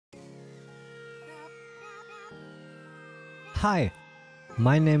Hi,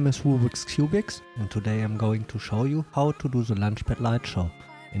 my name is Rubik's Cubics and today I'm going to show you how to do the Launchpad Lightshow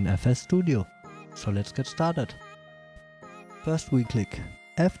in FL Studio. So let's get started. First we click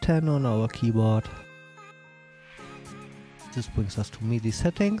F10 on our keyboard. This brings us to MIDI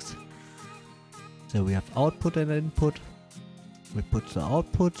settings. There we have output and input. We put the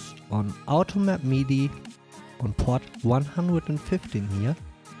outputs on Automap MIDI on port 115 here.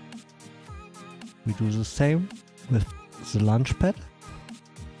 We do the same with the Launchpad.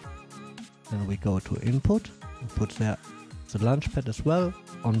 Then we go to input and put there the Launchpad as well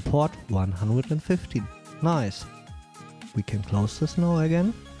on port 115. Nice. We can close this now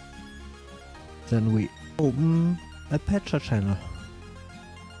again. Then we open a patcher channel.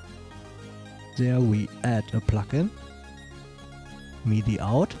 There we add a plugin, MIDI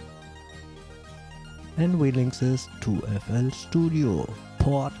out, and we link this to FL Studio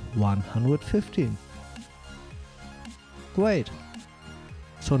port 115. Great!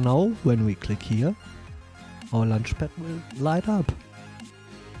 So now when we click here, our Launchpad will light up.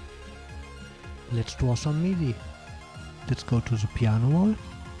 Let's draw some MIDI. Let's go to the piano roll.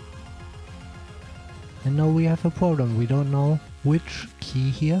 And now we have a problem, we don't know which key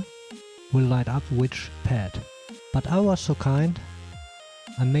here will light up which pad. But I was so kind,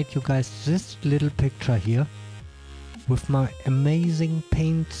 I made you guys this little picture here with my amazing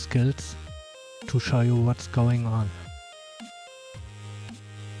paint skills to show you what's going on.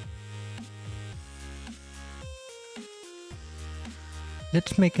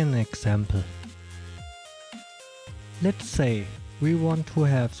 Let's make an example. Let's say we want to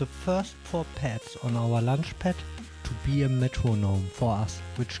have the first 4 pads on our Launchpad to be a metronome for us,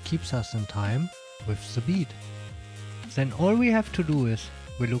 which keeps us in time with the beat. Then all we have to do is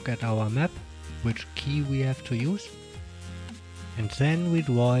we look at our map, which key we have to use, and then we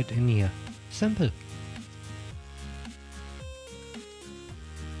draw it in here. Simple.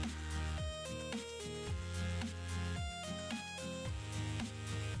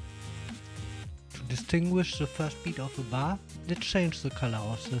 To distinguish the first beat of a bar, let's change the color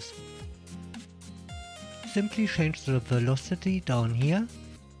of this. Simply change the velocity down here,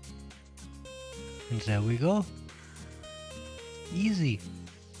 and there we go. Easy.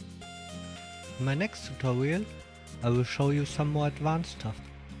 In my next tutorial I will show you some more advanced stuff.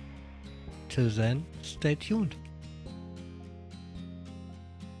 Till then, stay tuned.